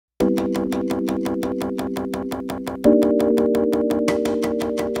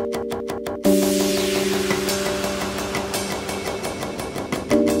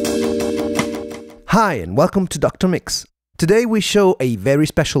Hi and welcome to Dr. Mix. Today we show a very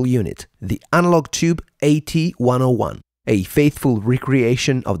special unit, the Analogue Tube AT-101, a faithful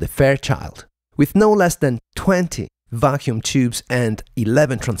recreation of the Fairchild. With no less than 20 vacuum tubes and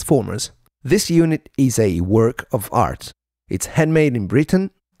 11 transformers, this unit is a work of art. It's handmade in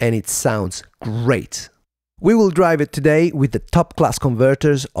Britain and it sounds great. We will drive it today with the top-class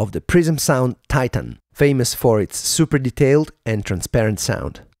converters of the Prism Sound Titan, famous for its super detailed and transparent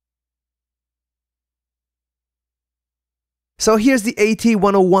sound. So here's the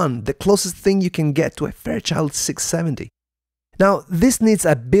AT-101, the closest thing you can get to a Fairchild 670. Now, this needs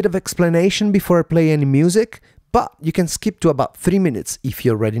a bit of explanation before I play any music, but you can skip to about 3 minutes if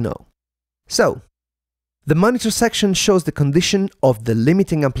you already know. So, the monitor section shows the condition of the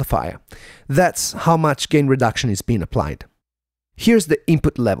limiting amplifier. That's how much gain reduction is being applied. Here's the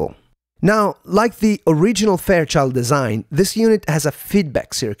input level. Now, like the original Fairchild design, this unit has a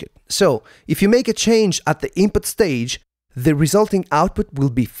feedback circuit. So, if you make a change at the input stage, the resulting output will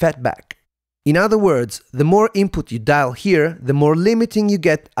be fed back. In other words, the more input you dial here, the more limiting you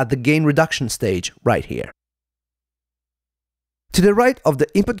get at the gain reduction stage right here. To the right of the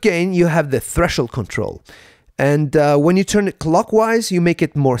input gain, you have the threshold control. And when you turn it clockwise, you make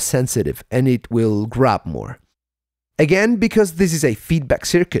it more sensitive and it will grab more. Again, because this is a feedback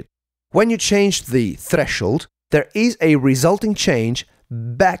circuit, when you change the threshold, there is a resulting change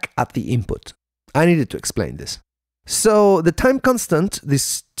back at the input. I needed to explain this. So the time constant,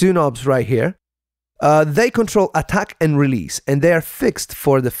 these two knobs right here, they control attack and release, and they are fixed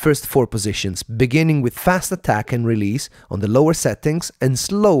for the first 4 positions, beginning with fast attack and release on the lower settings and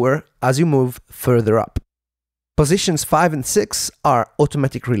slower as you move further up. Positions 5 and 6 are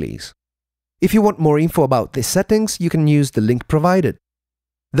automatic release. If you want more info about these settings, you can use the link provided.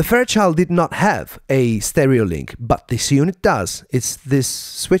 The Fairchild did not have a stereo link, but this unit does. It's this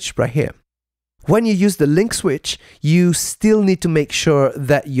switch right here. When you use the link switch, you still need to make sure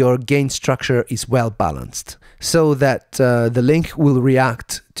that your gain structure is well balanced, so that the link will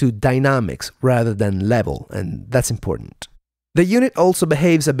react to dynamics rather than level, and that's important. The unit also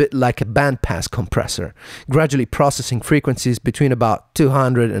behaves a bit like a bandpass compressor, gradually processing frequencies between about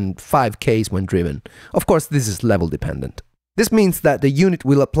 200 and 5 Ks when driven. Of course, this is level dependent. This means that the unit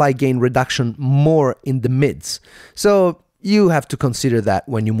will apply gain reduction more in the mids, so you have to consider that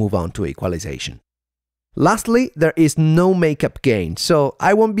when you move on to equalization. Lastly, there is no makeup gain, so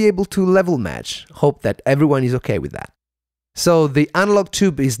I won't be able to level match. Hope that everyone is okay with that. So the analog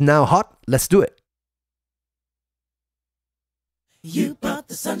tube is now hot, let's do it. You brought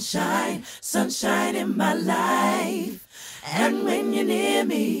the sunshine, sunshine in my life. And when you're near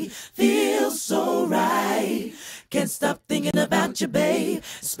me, feels so right. Can't stop thinking about you, babe,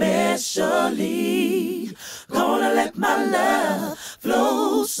 especially. Gonna let my love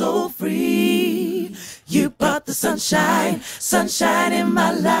flow so free. You brought the sunshine, sunshine in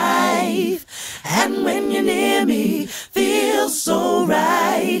my life. And when you're near me, feels so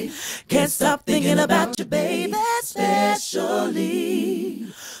right. Can't stop thinking about you, babe, especially.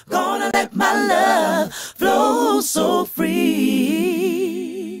 Gonna let my love flow so free.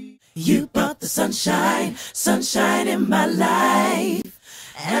 You brought the sunshine, sunshine in my life.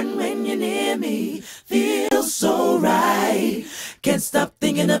 And when you're near me, feels so right. Can't stop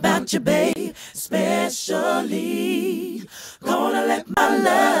thinking about you, babe, especially. Gonna let my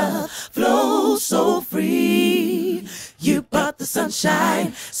love flow so free. You brought the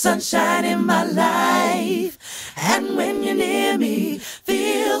sunshine, sunshine in my life. And when you're near me,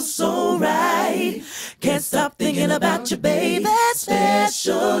 feels so right. Can't stop thinking about you, babe,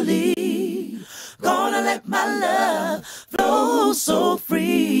 especially. Gonna let my love flow so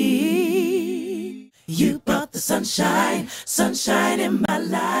free. You brought the sunshine, sunshine in my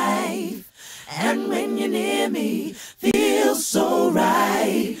life. And when you're near me, feels so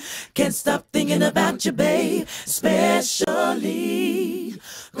right. Can't stop thinking about you, babe, especially.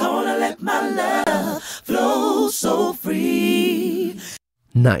 Gonna let my love flow so free.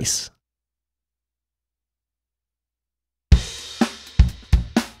 Nice.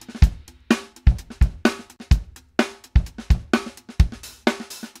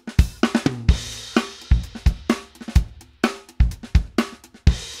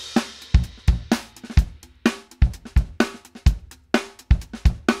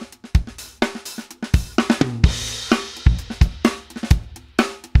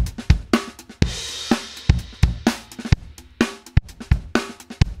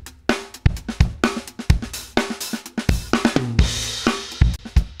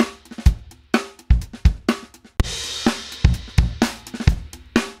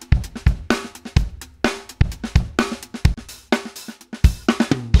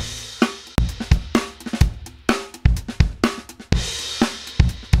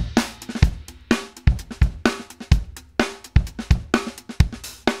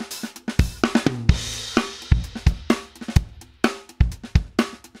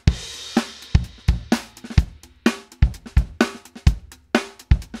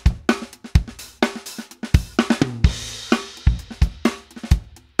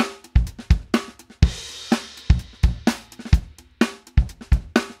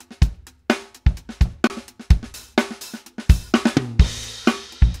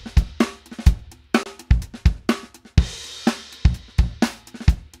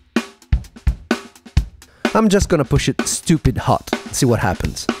 I'm just gonna push it stupid hot, see what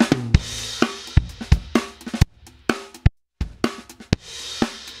happens.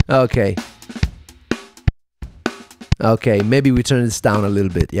 Okay. Okay, maybe we turn this down a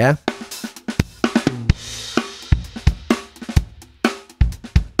little bit, yeah?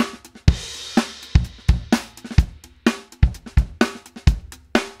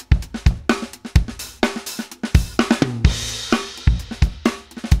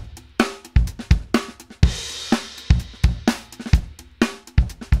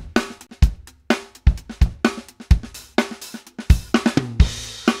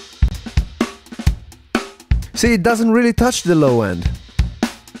 See, it doesn't really touch the low end.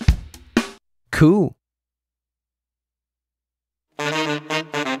 Cool.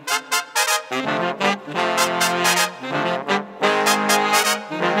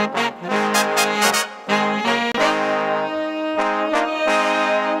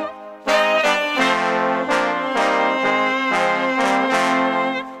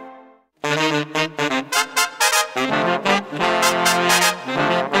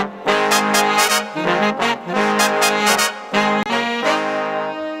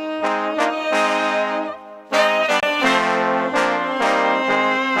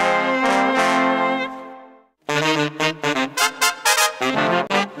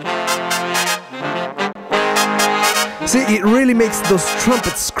 See, it really makes those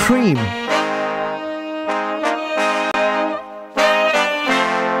trumpets scream.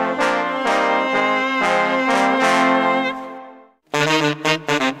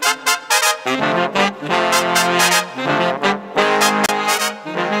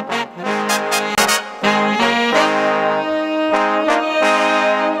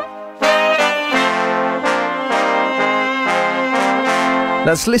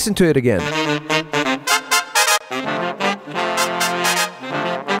 Let's listen to it again.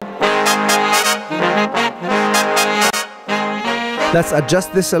 Let's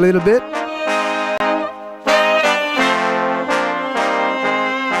adjust this a little bit.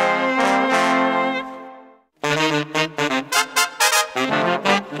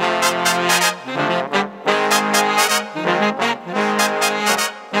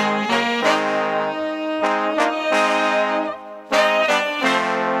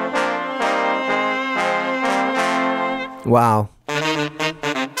 Wow.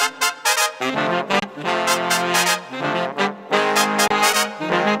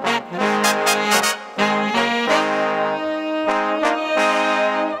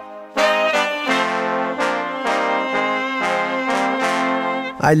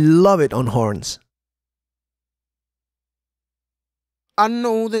 I love it on horns. I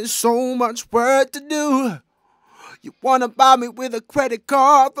know there's so much work to do. You wanna buy me with a credit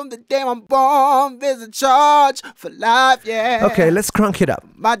card from the day I'm born. There's a charge for life, yeah. Okay, let's crunk it up.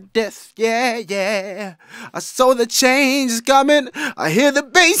 My death, yeah, yeah. I saw the change is coming. I hear the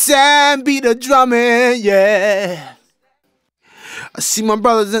bass and beat the drumming, yeah. I see my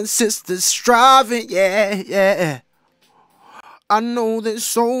brothers and sisters striving, yeah, yeah. I know there's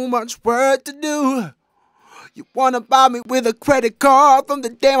so much work to do. You wanna buy me with a credit card from the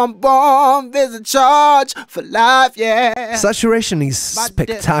day I'm born. There's a charge for life, yeah. Saturation is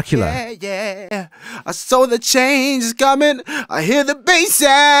spectacular. Yeah, yeah. I saw the change is coming. I hear the bass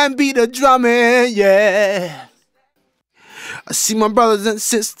and beat the drumming, yeah. I see my brothers and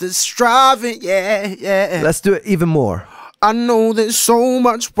sisters striving, yeah, yeah. Let's do it even more. I know there's so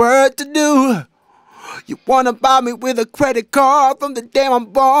much work to do. You wanna buy me with a credit card from the day I'm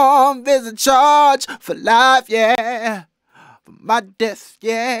born. There's a charge for life, yeah. For my death,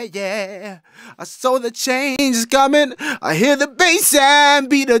 yeah, yeah. I saw the change is coming. I hear the bass and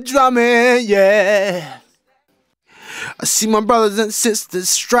beat the drumming, yeah. I see my brothers and sisters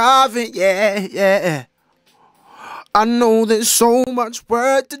striving, yeah, yeah. I know there's so much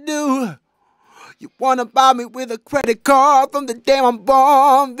work to do. You wanna buy me with a credit card from the day I'm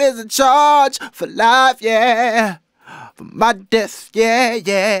born. There's a charge for life, yeah. For my death, yeah,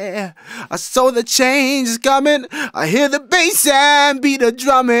 yeah. I saw the change is coming. I hear the bass and beat the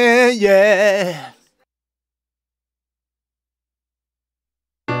drumming, yeah.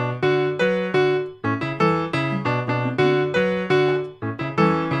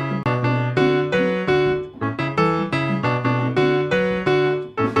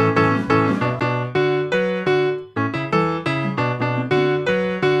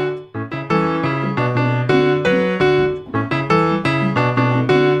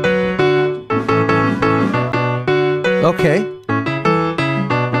 Okay.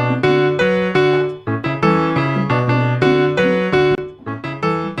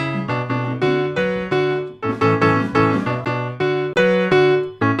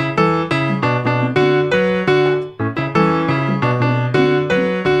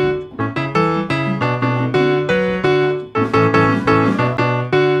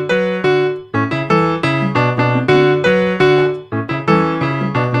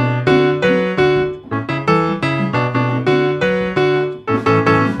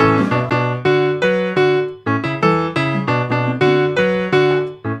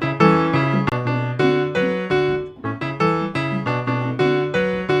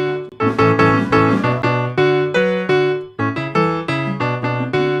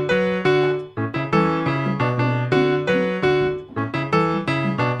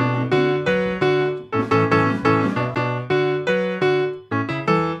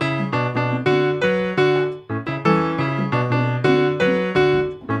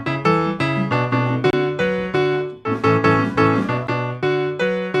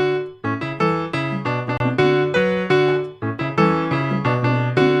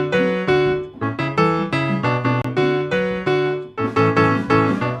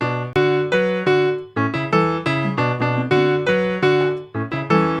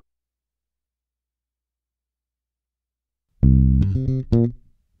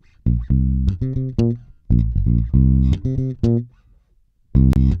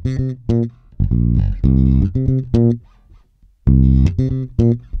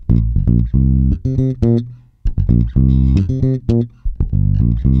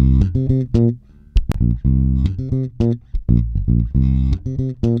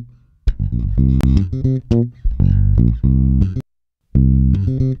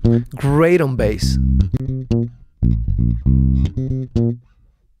 Great on bass.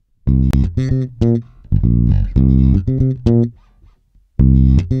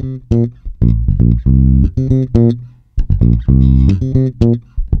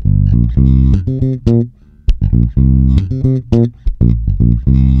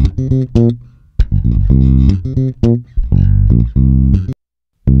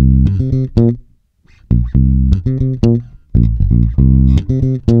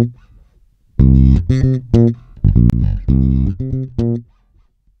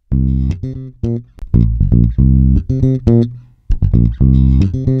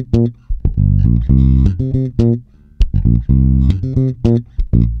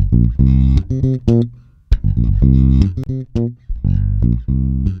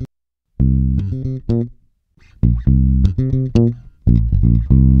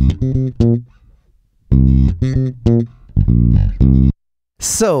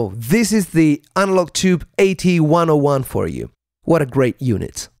 So, this is the Analogue Tube AT-101 for you. What a great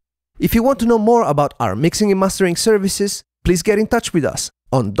unit. If you want to know more about our mixing and mastering services, please get in touch with us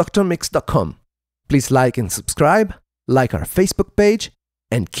on drmix.com. Please like and subscribe, like our Facebook page,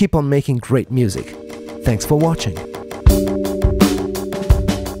 and keep on making great music. Thanks for watching.